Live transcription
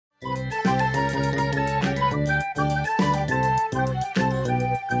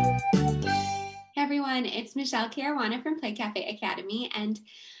everyone, it's Michelle Caruana from Play Cafe Academy, and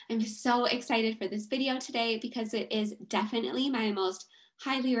I'm so excited for this video today because it is definitely my most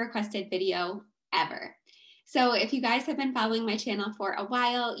highly requested video ever. So if you guys have been following my channel for a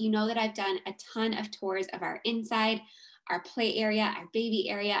while, you know that I've done a ton of tours of our inside, our play area, our baby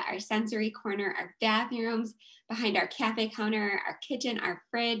area, our sensory corner, our bathrooms, behind our cafe counter, our kitchen, our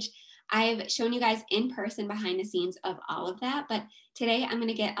fridge. I've shown you guys in person behind the scenes of all of that, but today I'm going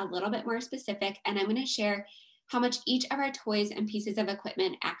to get a little bit more specific and I'm going to share how much each of our toys and pieces of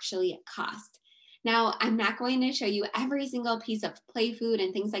equipment actually cost. Now, I'm not going to show you every single piece of play food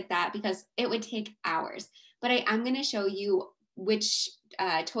and things like that because it would take hours, but I am going to show you which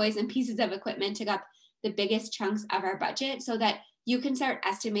toys and pieces of equipment took up the biggest chunks of our budget so that you can start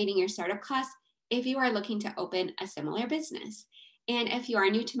estimating your startup costs if you are looking to open a similar business. And if you are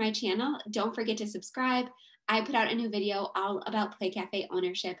new to my channel, don't forget to subscribe. I put out a new video all about Play Cafe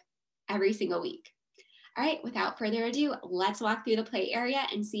ownership every single week. All right, without further ado, let's walk through the play area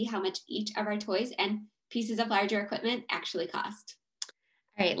and see how much each of our toys and pieces of larger equipment actually cost.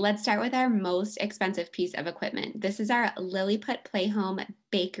 All right, let's start with our most expensive piece of equipment. This is our Lilliput Playhome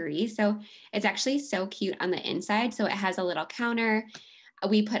Bakery. So it's actually so cute on the inside. So it has a little counter.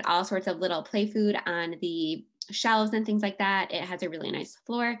 We put all sorts of little play food on the shelves and things like that. It has a really nice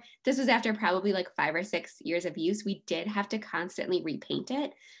floor. This was after probably like 5 or 6 years of use. We did have to constantly repaint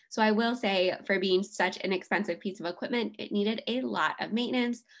it. So I will say, for being such an expensive piece of equipment, it needed a lot of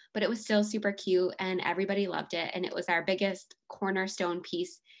maintenance, but it was still super cute and everybody loved it. And it was our biggest cornerstone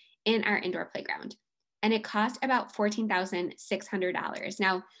piece in our indoor playground. And it cost about $14,600.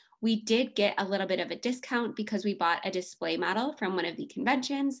 Now, we did get a little bit of a discount because we bought a display model from one of the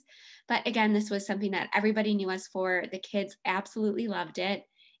conventions. But again, this was something that everybody knew us for. The kids absolutely loved it.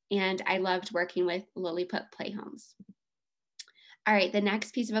 And I loved working with Lilliput Playhomes. All right, the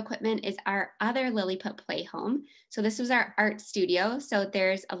next piece of equipment is our other Lilliput Playhome. So this was our art studio. So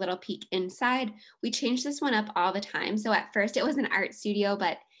there's a little peek inside. We changed this one up all the time. So at first it was an art studio,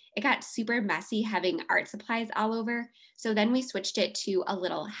 but it got super messy having art supplies all over. So then we switched it to a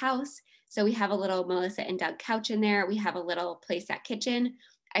little house. So we have a little Melissa and Doug couch in there. We have a little playset kitchen.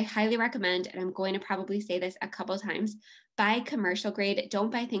 I highly recommend, and I'm going to probably say this a couple times, buy commercial grade.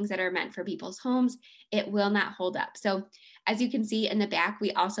 Don't buy things that are meant for people's homes. It will not hold up. So as you can see in the back,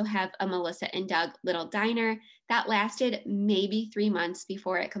 we also have a Melissa and Doug little diner that lasted maybe 3 months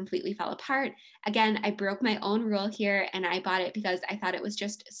before it completely fell apart. Again, I broke my own rule here and I bought it because I thought it was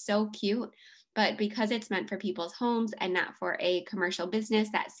just so cute. But because it's meant for people's homes and not for a commercial business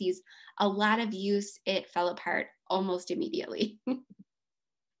that sees a lot of use, it fell apart almost immediately.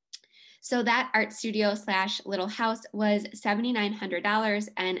 So that art studio / little house was $7,900.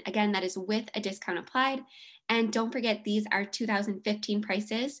 And again, that is with a discount applied. And don't forget, these are 2015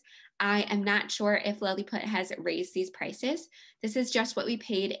 prices. I am not sure if Lilliput has raised these prices. This is just what we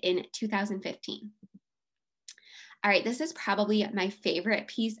paid in 2015. All right, this is probably my favorite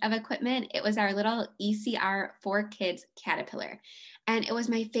piece of equipment. It was our little ECR for Kids Caterpillar. And it was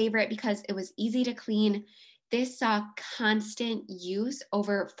my favorite because it was easy to clean. This saw constant use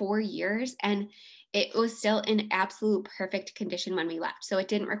over 4 years and it was still in absolute perfect condition when we left. So it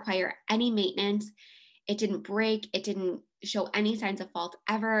didn't require any maintenance. It didn't break. It didn't show any signs of fault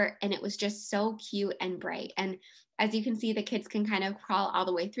ever. And it was just so cute and bright. And as you can see, the kids can kind of crawl all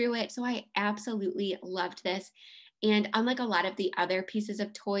the way through it. So I absolutely loved this. And unlike a lot of the other pieces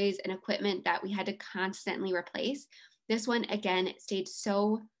of toys and equipment that we had to constantly replace, this one, again, stayed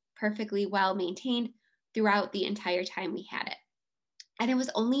so perfectly well maintained throughout the entire time we had it. And it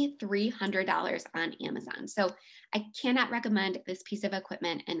was only $300 on Amazon. So I cannot recommend this piece of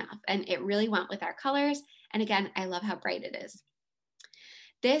equipment enough. And it really went with our colors. And again, I love how bright it is.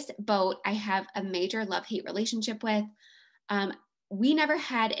 This boat, I have a major love-hate relationship with. We never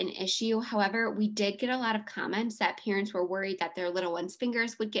had an issue. However, we did get a lot of comments that parents were worried that their little one's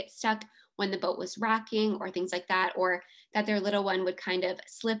fingers would get stuck when the boat was rocking or things like that, or that their little one would kind of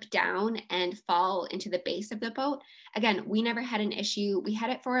slip down and fall into the base of the boat. Again, we never had an issue. We had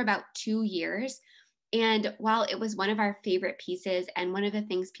it for about 2 years. And while it was one of our favorite pieces and one of the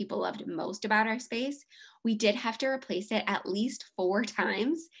things people loved most about our space, we did have to replace it at least 4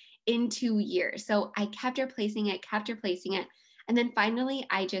 times in 2 years. So I kept replacing it. And then finally,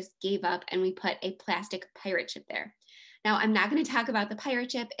 I just gave up and we put a plastic pirate ship there. Now, I'm not going to talk about the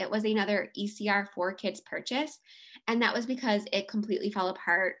pirate ship. It was another ECR for Kids purchase. And that was because it completely fell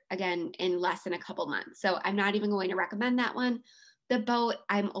apart, again, in less than a couple months. So I'm not even going to recommend that one. The boat,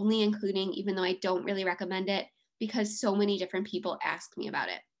 I'm only including, even though I don't really recommend it, because so many different people asked me about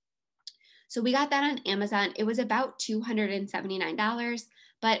it. So we got that on Amazon. It was about $279,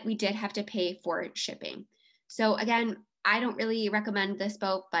 but we did have to pay for shipping. So again, I don't really recommend this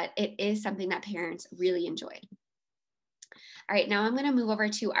boat, but it is something that parents really enjoyed. All right, now I'm going to move over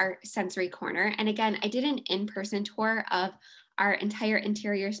to our sensory corner. And again, I did an in-person tour of our entire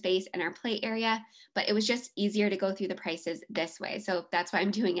interior space and our play area, but it was just easier to go through the prices this way. So that's why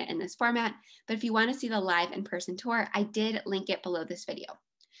I'm doing it in this format. But if you want to see the live in-person tour, I did link it below this video.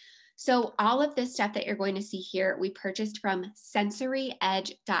 So all of this stuff that you're going to see here, we purchased from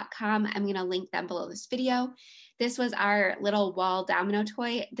sensoryedge.com. I'm going to link them below this video. This was our little wall domino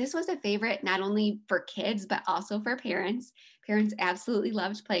toy. This was a favorite not only for kids, but also for parents. Parents absolutely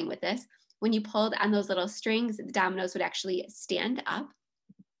loved playing with this. When you pulled on those little strings, the dominoes would actually stand up.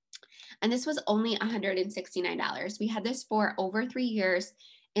 And this was only $169. We had this for over 3 years,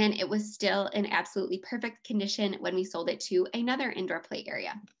 and it was still in absolutely perfect condition when we sold it to another indoor play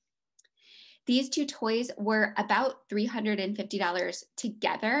area. These two toys were about $350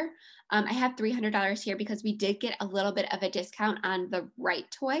 together. I have $300 here because we did get a little bit of a discount on the right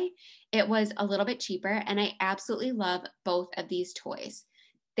toy. It was a little bit cheaper, and I absolutely love both of these toys.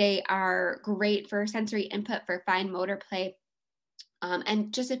 They are great for sensory input, for fine motor play,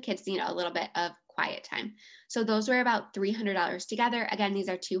 and just if kids need a little bit of quiet time. So those were about $300 together. Again, these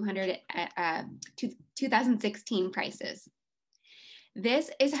are 2016 prices.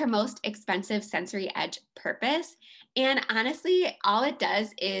 This is our most expensive Sensory Edge Purpose. And honestly, all it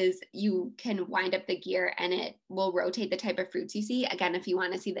does is you can wind up the gear and it will rotate the type of fruits you see. Again, if you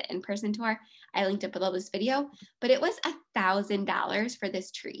want to see the in-person tour, I linked it below this video, but it was $1,000 for this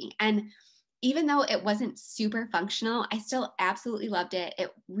tree. And even though it wasn't super functional, I still absolutely loved it.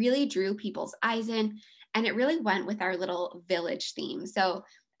 It really drew people's eyes in, and it really went with our little village theme. So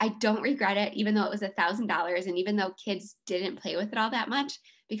I don't regret it, even though it was $1,000 and even though kids didn't play with it all that much,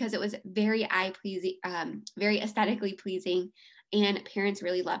 because it was very eye-pleasing, very aesthetically pleasing, and parents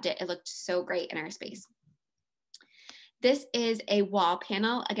really loved it. It looked so great in our space. This is a wall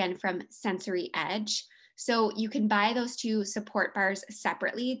panel, again, from Sensory Edge. So you can buy those two support bars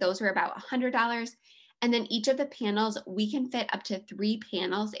separately. Those were about $100. And then each of the panels, we can fit up to 3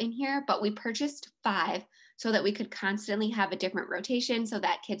 panels in here, but we purchased 5 so that we could constantly have a different rotation so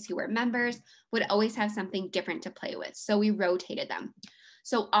that kids who were members would always have something different to play with. So we rotated them.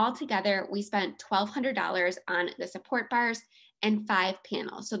 So altogether, we spent $1,200 on the support bars and 5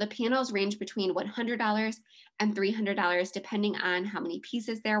 panels. So the panels range between $100 and $300 depending on how many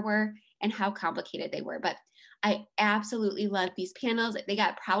pieces there were and how complicated they were. But I absolutely love these panels. They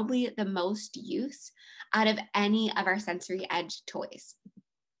got probably the most use out of any of our Sensory Edge toys.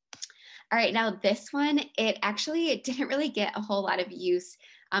 All right, now this one, it didn't really get a whole lot of use.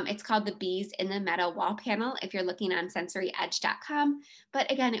 It's called the Bees in the Meadow Wall Panel if you're looking on sensoryedge.com. But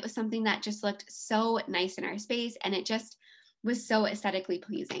again, it was something that just looked so nice in our space, and it just was so aesthetically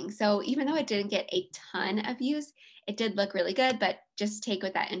pleasing. So even though it didn't get a ton of use, it did look really good, but just take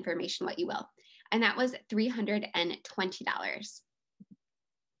with that information what you will. And that was $320.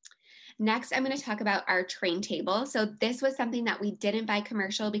 Next, I'm going to talk about our train table. So this was something that we didn't buy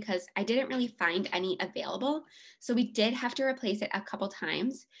commercial because I didn't really find any available. So we did have to replace it a couple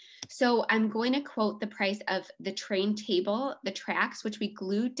times. So I'm going to quote the price of the train table, the tracks, which we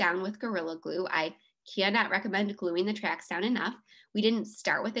glued down with Gorilla Glue. I cannot recommend gluing the tracks down enough. We didn't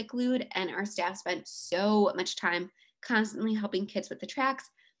start with it glued, and our staff spent so much time constantly helping kids with the tracks.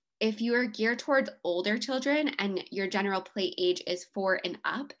 If you are geared towards older children and your general play age is 4 and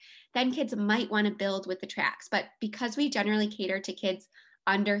up, then kids might want to build with the tracks. But because we generally cater to kids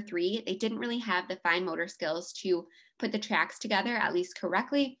under 3, they didn't really have the fine motor skills to put the tracks together, at least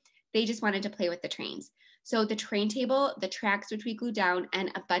correctly. They just wanted to play with the trains. So the train table, the tracks which we glued down,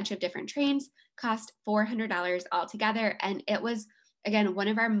 and a bunch of different trains cost $400 altogether. And it was, again, one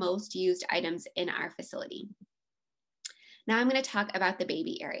of our most used items in our facility. Now I'm going to talk about the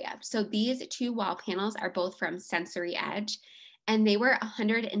baby area. So these 2 wall panels are both from Sensory Edge, and they were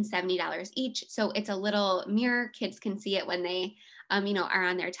 $170 each. So it's a little mirror. Kids can see it when they, are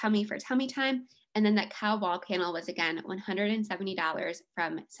on their tummy for tummy time. And then that cow wall panel was, again, $170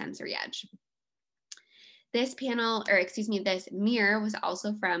 from Sensory Edge. This this mirror was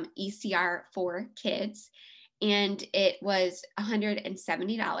also from ECR for Kids, and it was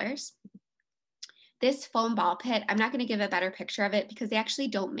 $170. This foam ball pit, I'm not going to give a better picture of it because they actually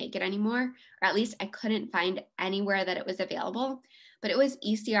don't make it anymore, or at least I couldn't find anywhere that it was available, but it was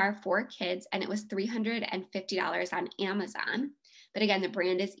ECR for Kids, and it was $350 on Amazon. But again, the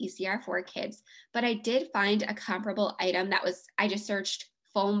brand is ECR for Kids. But I did find a comparable item I just searched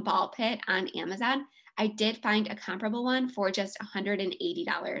foam ball pit on Amazon. I did find a comparable one for just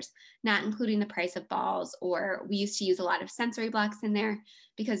 $180, not including the price of balls, or we used to use a lot of sensory blocks in there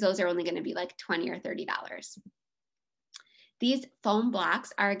because those are only going to be like $20 or $30. These foam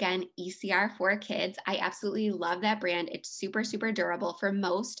blocks are, again, ECR for kids. I absolutely love that brand. It's super, super durable for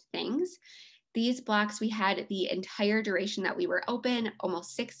most things. These blocks we had the entire duration that we were open,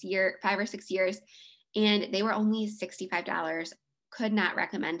 almost 5 or 6 years, and they were only $65. Could not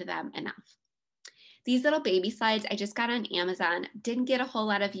recommend them enough. These little baby slides I just got on Amazon, didn't get a whole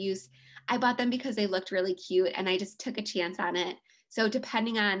lot of use. I bought them because they looked really cute and I just took a chance on it. So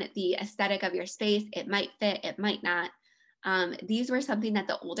depending on the aesthetic of your space, it might fit, it might not. These were something that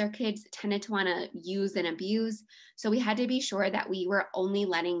the older kids tended to want to use and abuse. So we had to be sure that we were only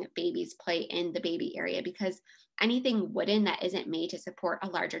letting babies play in the baby area, because anything wooden that isn't made to support a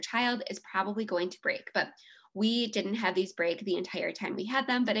larger child is probably going to break. But we didn't have these break the entire time we had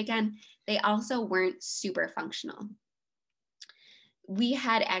them. But again, they also weren't super functional. We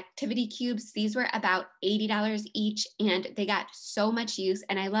had activity cubes. These were about $80 each, and they got so much use.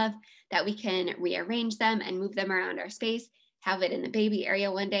 And I love that we can rearrange them and move them around our space, have it in the baby area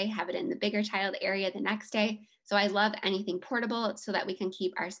one day, have it in the bigger child area the next day. So I love anything portable so that we can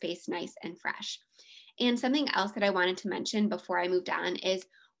keep our space nice and fresh. And something else that I wanted to mention before I moved on is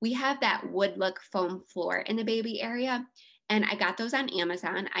we have that wood look foam floor in the baby area, and I got those on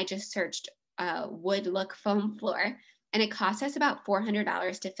Amazon. I just searched wood look foam floor, and it cost us about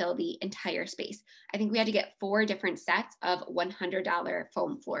 $400 to fill the entire space. I think we had to get 4 different sets of $100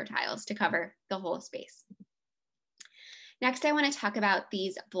 foam floor tiles to cover the whole space. Next, I want to talk about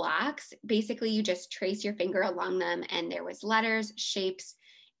these blocks. Basically, you just trace your finger along them, and there was letters, shapes,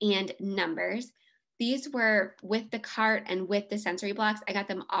 and numbers. These were with the cart and with the sensory blocks. I got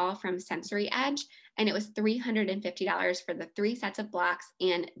them all from Sensory Edge, and it was $350 for the 3 sets of blocks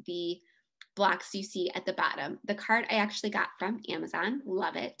and the blocks you see at the bottom. The cart I actually got from Amazon.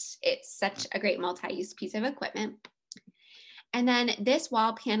 Love it. It's such a great multi-use piece of equipment. And then this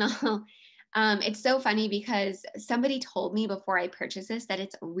wall panel, it's so funny because somebody told me before I purchased this that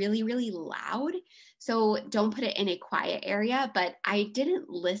it's really, really loud. So don't put it in a quiet area, but I didn't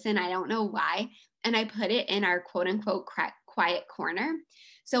listen. I don't know why. And I put it in our quote unquote quiet corner.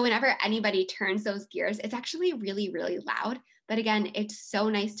 So whenever anybody turns those gears, it's actually really, really loud. But again, it's so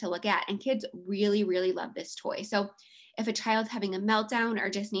nice to look at, and kids really, really love this toy. So if a child's having a meltdown or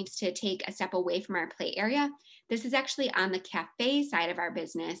just needs to take a step away from our play area, this is actually on the cafe side of our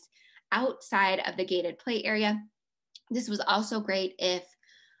business, outside of the gated play area. This was also great if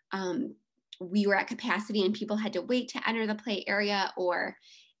we were at capacity and people had to wait to enter the play area, or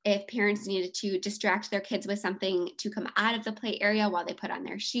if parents needed to distract their kids with something to come out of the play area while they put on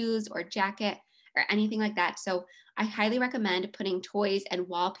their shoes or jacket or anything like that. So I highly recommend putting toys and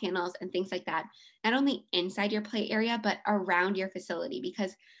wall panels and things like that, not only inside your play area, but around your facility,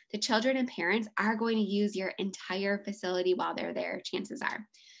 because the children and parents are going to use your entire facility while they're there, chances are.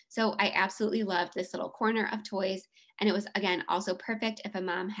 So I absolutely loved this little corner of toys. And it was, again, also perfect if a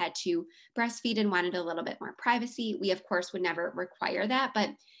mom had to breastfeed and wanted a little bit more privacy. We, of course, would never require that,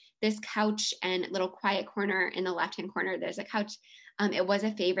 but this couch and little quiet corner in the left-hand corner, there's a couch. It was a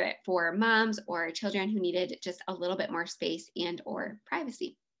favorite for moms or children who needed just a little bit more space and or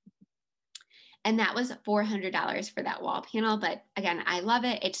privacy. And that was $400 for that wall panel. But again, I love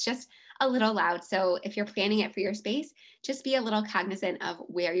it. It's just a little loud. So if you're planning it for your space, just be a little cognizant of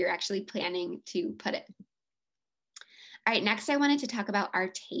where you're actually planning to put it. All right, next I wanted to talk about our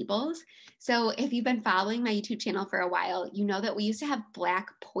tables. So if you've been following my YouTube channel for a while, you know that we used to have black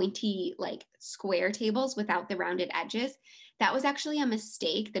pointy like square tables without the rounded edges. That was actually a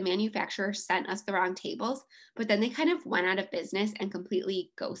mistake. The manufacturer sent us the wrong tables, but then they kind of went out of business and completely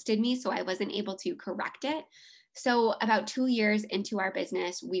ghosted me, so I wasn't able to correct it. So about 2 years into our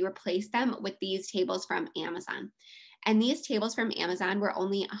business, we replaced them with these tables from Amazon. And these tables from Amazon were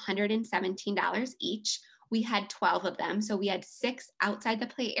only $117 each. We had 12 of them. So we had 6 outside the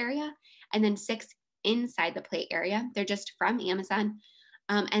play area and then 6 inside the play area. They're just from Amazon.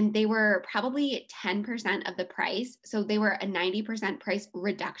 And they were probably 10% of the price. So they were a 90% price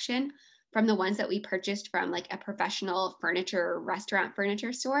reduction from the ones that we purchased from like a professional furniture, restaurant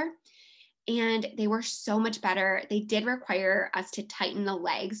furniture store. And they were so much better. They did require us to tighten the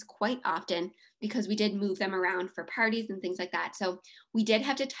legs quite often because we did move them around for parties and things like that. So we did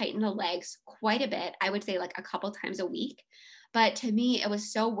have to tighten the legs quite a bit. I would say like a couple times a week. But to me, it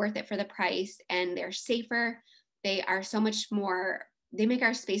was so worth it for the price, and they're safer. They are so much more, they make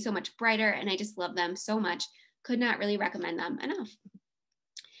our space so much brighter, and I just love them so much. Could not really recommend them enough.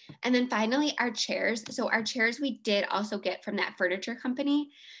 And then finally, our chairs. So our chairs we did also get from that furniture company.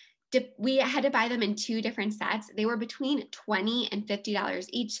 We had to buy them in 2 different sets. They were between $20 and $50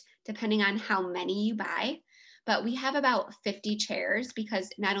 each, depending on how many you buy. But we have about 50 chairs because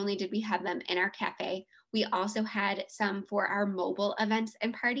not only did we have them in our cafe, we also had some for our mobile events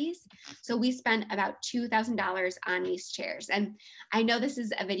and parties. So we spent about $2,000 on these chairs. And I know this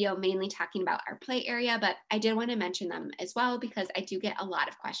is a video mainly talking about our play area, but I did want to mention them as well because I do get a lot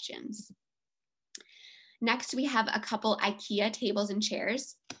of questions. Next, we have a couple IKEA tables and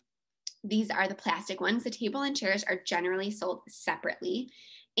chairs. These are the plastic ones. The table and chairs are generally sold separately,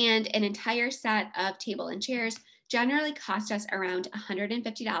 and an entire set of table and chairs generally cost us around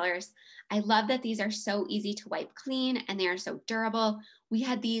 $150. I love that these are so easy to wipe clean and they are so durable. We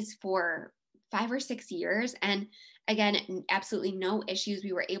had these for 5 or 6 years, and again, absolutely no issues.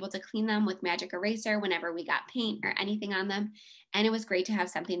 We were able to clean them with magic eraser whenever we got paint or anything on them, and it was great to have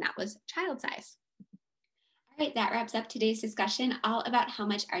something that was child size. All right, that wraps up today's discussion all about how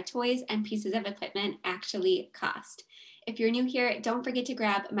much our toys and pieces of equipment actually cost. If you're new here, don't forget to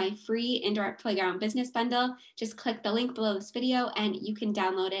grab my free indoor playground business bundle. Just click the link below this video and you can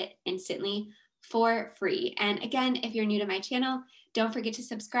download it instantly for free. And again, if you're new to my channel, don't forget to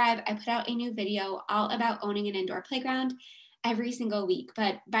subscribe. I put out a new video all about owning an indoor playground every single week.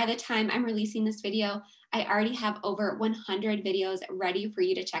 But by the time I'm releasing this video, I already have over 100 videos ready for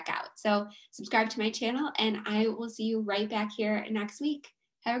you to check out. So subscribe to my channel and I will see you right back here next week.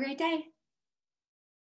 Have a great day.